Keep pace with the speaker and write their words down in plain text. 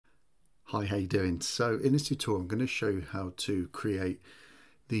Hi, how you doing? So in this tutorial I'm going to show you how to create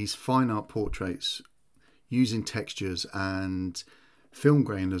these fine art portraits using textures and film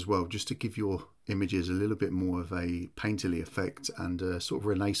grain as well, just to give your images a little bit more of a painterly effect and a sort of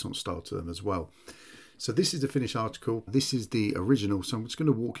Renaissance style to them as well. So this is the finished article. This is the original, so I'm just going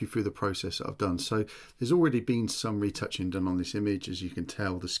to walk you through the process that I've done. So there's already been some retouching done on this image. As you can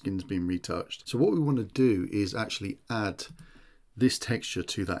tell, the skin's been retouched. So what we want to do is actually add this texture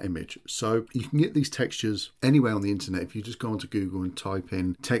to that image. So you can get these textures anywhere on the internet. If you just go onto Google and type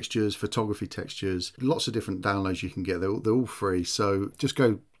in textures, photography textures, lots of different downloads you can get. They're all free, so just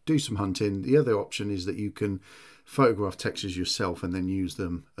go do some hunting. The other option is that you can photograph textures yourself and then use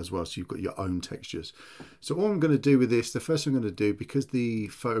them as well, so you've got your own textures. So all I'm going to do with this, the first thing I'm going to do, because the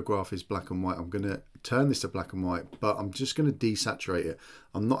photograph is black and white, I'm going to turn this to black and white, but I'm just going to desaturate it.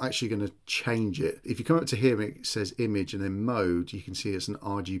 I'm not actually going to change it. If you come up to here, it says image and then mode, you can see it's an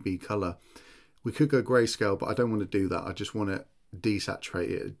RGB color. We could go grayscale, but I don't want to do that. I just want to desaturate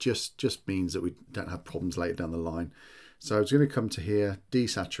it. It just means that we don't have problems later down the line. So I'm going to come to here,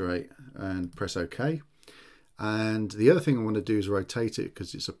 desaturate, and press OK. And the other thing I want to do is rotate it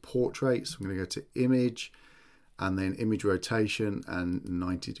because it's a portrait. So I'm going to go to image and then image rotation and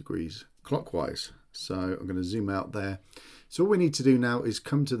 90 degrees clockwise. So I'm going to zoom out there. So all we need to do now is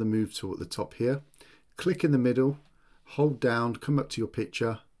come to the move tool at the top here, click in the middle, hold down, come up to your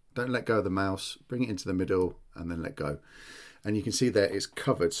picture, don't let go of the mouse, bring it into the middle and then let go. And you can see there it's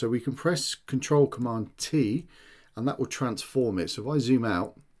covered. So we can press Control Command T and that will transform it. So if I zoom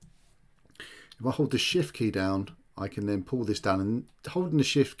out, if I hold the Shift key down, I can then pull this down, and holding the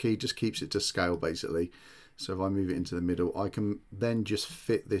Shift key just keeps it to scale basically. So if I move it into the middle, I can then just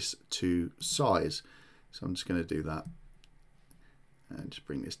fit this to size. So I'm just going to do that and just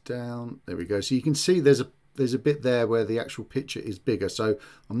bring this down. There we go. So you can see there's a bit there where the actual picture is bigger. So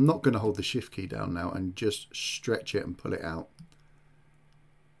I'm not going to hold the Shift key down now and just stretch it and pull it out.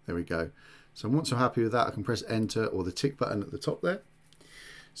 There we go. So once I'm happy with that, I can press Enter or the tick button at the top there.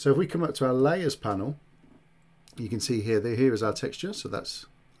 So if we come up to our layers panel, you can see here is our texture, so that's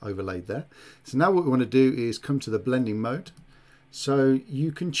overlaid there. So now what we want to do is come to the blending mode. So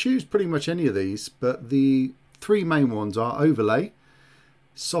you can choose pretty much any of these, but the three main ones are overlay,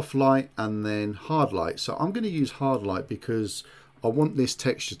 soft light, and then hard light. So I'm going to use hard light because I want this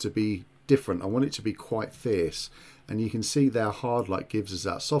texture to be different. I want it to be quite fierce. And you can see there hard light gives us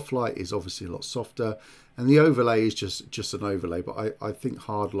that. Soft light is obviously a lot softer, and the overlay is just an overlay, but I think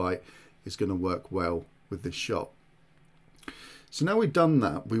hard light is going to work well with this shot. So now we've done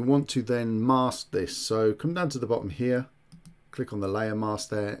that, we want to then mask this. So come down to the bottom here, click on the layer mask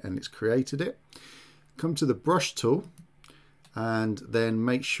there, and it's created it. Come to the brush tool and then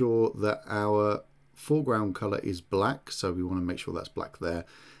make sure that our foreground color is black. So we want to make sure that's black there.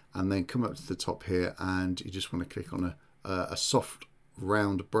 And then come up to the top here and you just want to click on a soft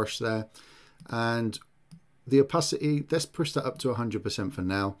round brush there. And the opacity, let's push that up to 100% for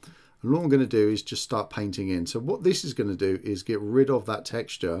now. And all I'm going to do is just start painting in. So what this is going to do is get rid of that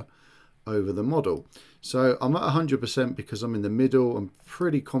texture over the model. So I'm at 100% because I'm in the middle. I'm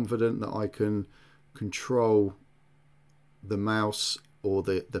pretty confident that I can control the mouse or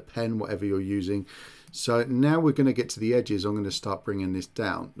the pen, whatever you're using. So now we're going to get to the edges. I'm going to start bringing this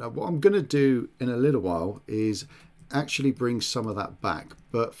down. Now what I'm going to do in a little while is actually bring some of that back.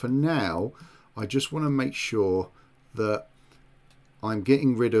 But for now, I just want to make sure that I'm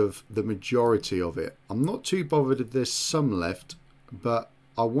getting rid of the majority of it. I'm not too bothered if there's some left, but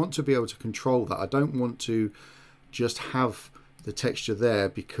I want to be able to control that. I don't want to just have the texture there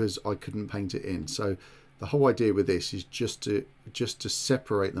because I couldn't paint it in. So the whole idea with this is just to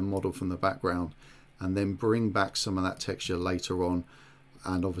separate the model from the background and then bring back some of that texture later on,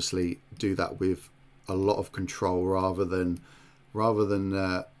 and obviously do that with a lot of control rather than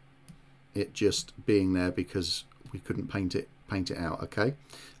it just being there because we couldn't paint it out. Okay,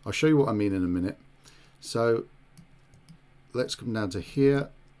 I'll show you what I mean in a minute. So let's come down to here.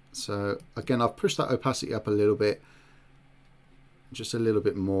 So again, I've pushed that opacity up a little bit, just a little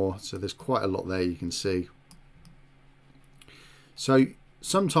bit more. So there's quite a lot there, you can see. So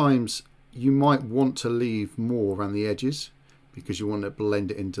sometimes you might want to leave more around the edges because you want to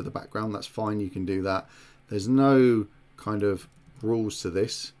blend it into the background. That's fine, you can do that. There's no kind of rules to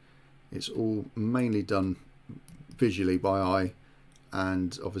this. It's all mainly done visually by eye,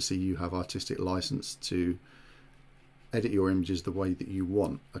 and obviously you have artistic license to edit your images the way that you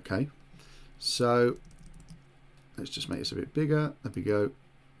want. Okay, so let's just make this a bit bigger. There we go.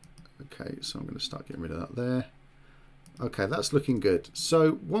 Okay, so I'm going to start getting rid of that there. Okay, that's looking good.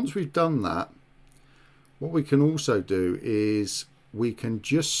 So once we've done that, what we can also do is we can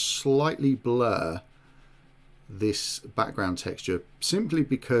just slightly blur this background texture, simply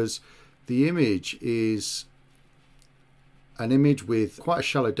because the image is an image with quite a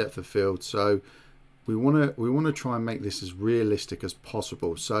shallow depth of field, so we want to try and make this as realistic as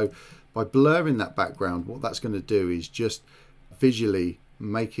possible. So by blurring that background, what that's going to do is just visually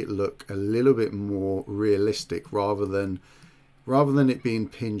make it look a little bit more realistic, rather than it being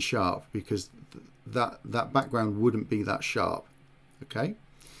pin sharp, because that background wouldn't be that sharp. Okay,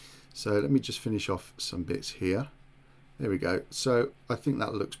 so let me just finish off some bits here. There we go. So I think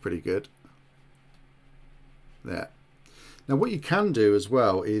that looks pretty good there. Now what you can do as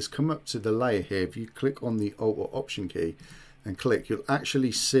well is come up to the layer here. If you click on the Alt or Option key and click, you'll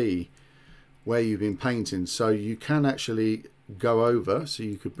actually see where you've been painting. So you can actually go over, so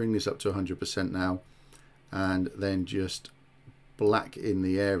you could bring this up to 100% now, and then just black in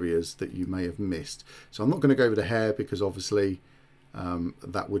the areas that you may have missed. So I'm not going to go over the hair, because obviously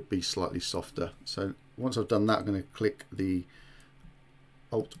that would be slightly softer. So once I've done that, I'm going to click the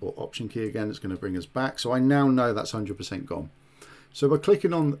Alt or Option key again. It's going to bring us back. So I now know that's 100% gone. So by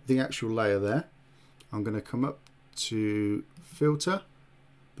clicking on the actual layer there, I'm going to come up to Filter,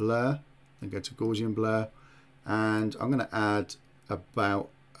 Blur, then go to Gaussian Blur, and I'm going to add about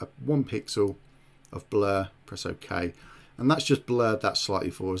 1 pixel of blur. Press OK. And that's just blurred that slightly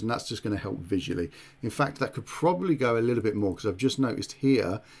for us, and that's just going to help visually. In fact, that could probably go a little bit more, because I've just noticed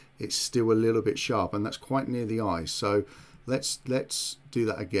here it's still a little bit sharp, and that's quite near the eye. So let's do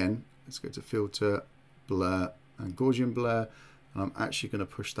that again. Let's go to Filter, Blur, and Gaussian Blur, and I'm actually going to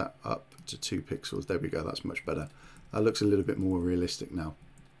push that up to 2 pixels. There we go. That's much better. That looks a little bit more realistic now.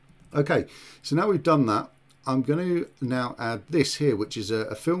 Okay, so now we've done that, I'm going to now add this here, which is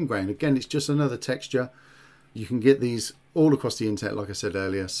a film grain. Again, it's just another texture. You can get these all across the internet, like I said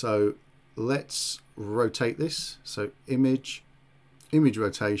earlier. So let's rotate this. So image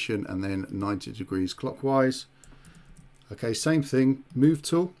rotation, and then 90 degrees clockwise. Okay, same thing, move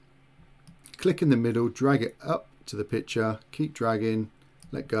tool, click in the middle, drag it up to the picture, keep dragging,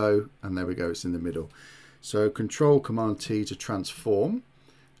 let go, and there we go, it's in the middle. So Control Command T to transform,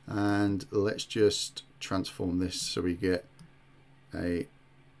 and let's just transform this so we get a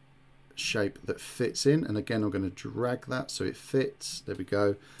shape that fits in. And again, I'm going to drag that so it fits. There we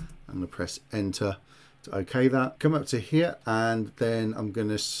go. I'm going to press enter to OK that. Come up to here, and then I'm going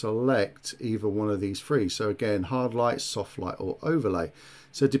to select either one of these three. So again, hard light, soft light, or overlay.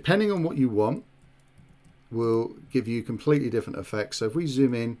 So depending on what you want will give you completely different effects. So if we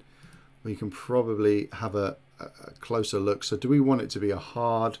zoom in, we can probably have a closer look. So do we want it to be a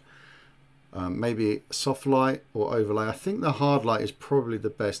hard, maybe soft light or overlay? I think the hard light is probably the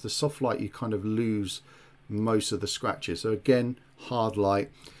best. The soft light, you kind of lose most of the scratches. So again, hard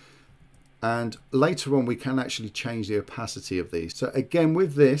light. And later on, we can actually change the opacity of these. So again,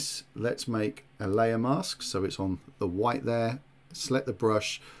 with this, let's make a layer mask. So it's on the white there. Select the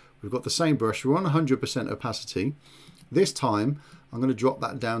brush. We've got the same brush. We're on 100% opacity. This time, I'm going to drop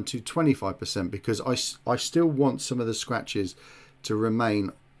that down to 25%, because I still want some of the scratches to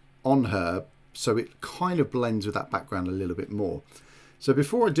remain on her, so it kind of blends with that background a little bit more. So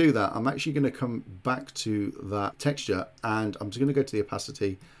before I do that, I'm actually going to come back to that texture, and I'm just going to go to the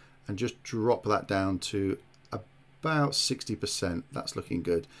opacity and just drop that down to about 60%. That's looking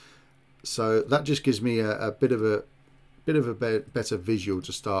good. So that just gives me a bit of a better visual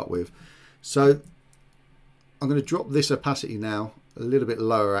to start with. So I'm going to drop this opacity now a little bit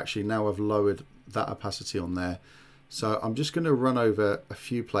lower. Actually, now I've lowered that opacity on there. So I'm just going to run over a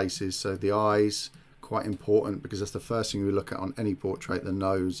few places. So the eyes, quite important, because that's the first thing we look at on any portrait, the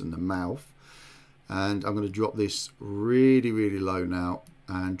nose and the mouth. And I'm going to drop this really, really low now,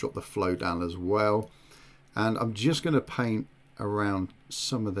 and drop the flow down as well. And I'm just going to paint around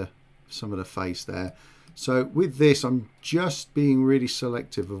some of the face there. So with this, I'm just being really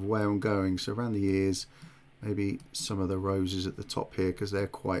selective of where I'm going. So around the ears, maybe some of the roses at the top here, because they're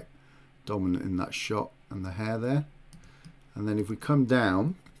quite dominant in that shot, and the hair there. And then if we come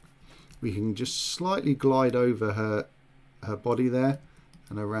down, we can just slightly glide over her body there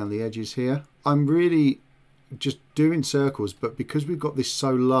and around the edges here. I'm really just doing circles, but because we've got this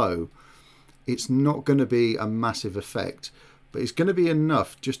so low, it's not going to be a massive effect, but it's going to be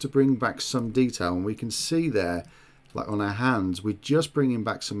enough just to bring back some detail. And we can see there, like on our hands, we're just bringing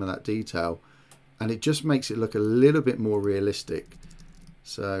back some of that detail, and it just makes it look a little bit more realistic.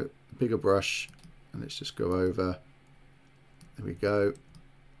 So bigger brush, and let's just go over, there we go,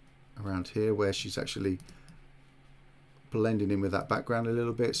 around here where she's actually blending in with that background a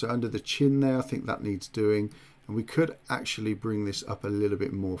little bit. So under the chin there, I think that needs doing, and we could actually bring this up a little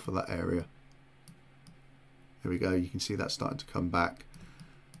bit more for that area. There we go, you can see that starting to come back.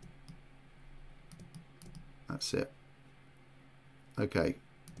 That's it. Okay,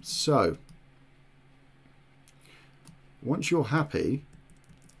 so once you're happy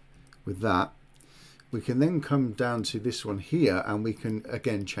with that, we can then come down to this one here and we can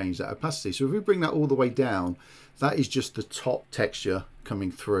again change that opacity. So if we bring that all the way down, that is just the top texture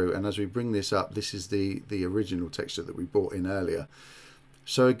coming through, and as we bring this up, this is the original texture that we brought in earlier.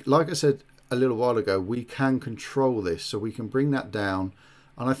 So like I said a little while ago, we can control this, so we can bring that down,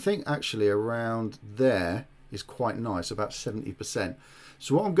 and I think actually around there is quite nice, about 70%.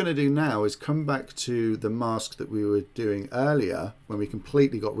 So what I'm going to do now is come back to the mask that we were doing earlier when we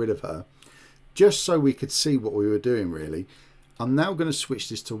completely got rid of her, just so we could see what we were doing really. I'm now going to switch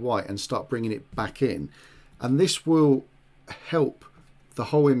this to white and start bringing it back in, and this will help the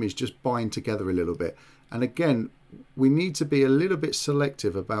whole image just bind together a little bit. And again, we need to be a little bit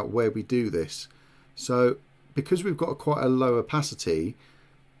selective about where we do this. So because we've got quite a low opacity,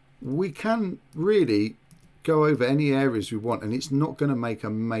 we can really go over any areas we want, and it's not going to make a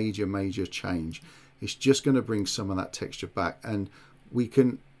major change. It's just going to bring some of that texture back, and we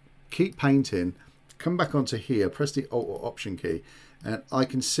can keep painting, come back onto here, press the Alt or Option key, and I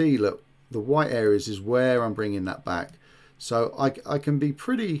can see, look, the white areas is where I'm bringing that back. So I can be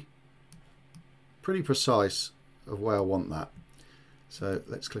pretty precise of where I want that. So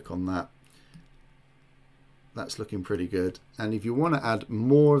let's click on that. That's looking pretty good. And if you want to add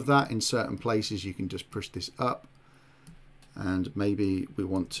more of that in certain places, you can just push this up, and maybe we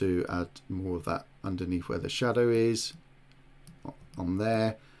want to add more of that underneath where the shadow is, on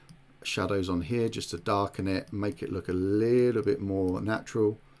there, shadows on here just to darken it, make it look a little bit more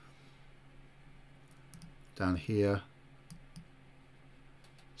natural. Down here,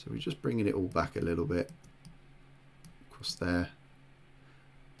 so we're just bringing it all back a little bit across there.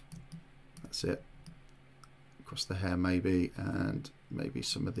 That's it. Across the hair maybe, and maybe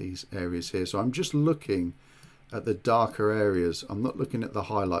some of these areas here. So I'm just looking at the darker areas. I'm not looking at the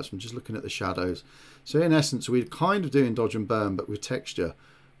highlights, I'm just looking at the shadows. So in essence, we're kind of doing dodge and burn, but with texture.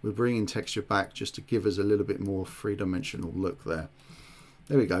 We're bringing texture back just to give us a little bit more three-dimensional look there.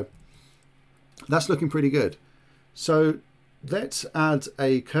 There we go. That's looking pretty good. So let's add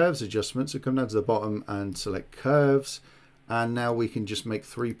a curves adjustment. So come down to the bottom and select curves, and now we can just make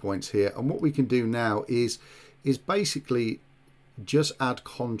 3 points here. And what we can do now is basically just add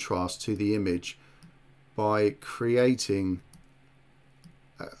contrast to the image by creating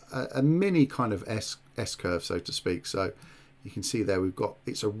a mini kind of S curve, so to speak. So you can see there we've got,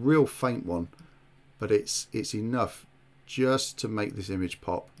 it's a real faint one, but it's enough just to make this image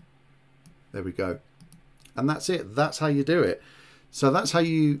pop. There we go. And that's it. That's how you do it. So that's how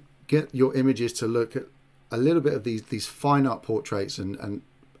you get your images to look at a little bit of these fine art portraits, and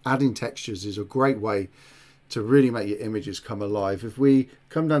adding textures is a great way to really make your images come alive. If we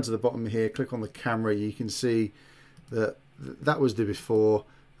come down to the bottom here, click on the camera, you can see that that was the before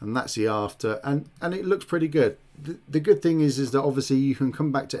and that's the after, and it looks pretty good. The good thing is that obviously you can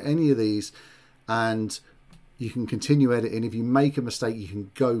come back to any of these and you can continue editing. If you make a mistake, you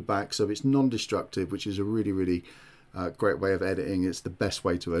can go back, so it's non-destructive, which is a really great way of editing. It's the best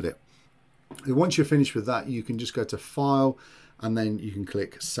way to edit. And once you're finished with that, you can just go to File, and then you can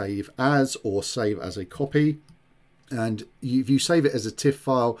click Save As or Save as a Copy. And if you save it as a TIFF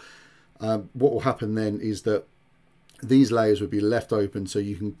file, what will happen then is that these layers will be left open, so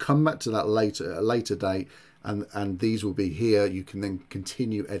you can come back to that later, at a later date, and these will be here. You can then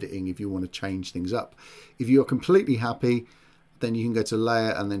continue editing if you want to change things up. If you're completely happy, then you can go to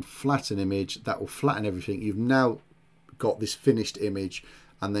Layer and then Flatten Image. That will flatten everything. You've now got this finished image,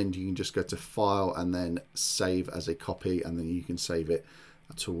 and then you can just go to File and then Save as a Copy, and then you can save it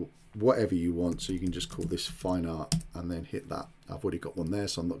to whatever you want. So you can just call this Fine Art and then hit that. I've already got one there,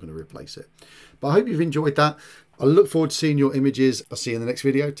 so I'm not going to replace it. But I hope you've enjoyed that. I look forward to seeing your images. I'll see you in the next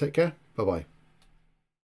video. Take care. Bye-bye.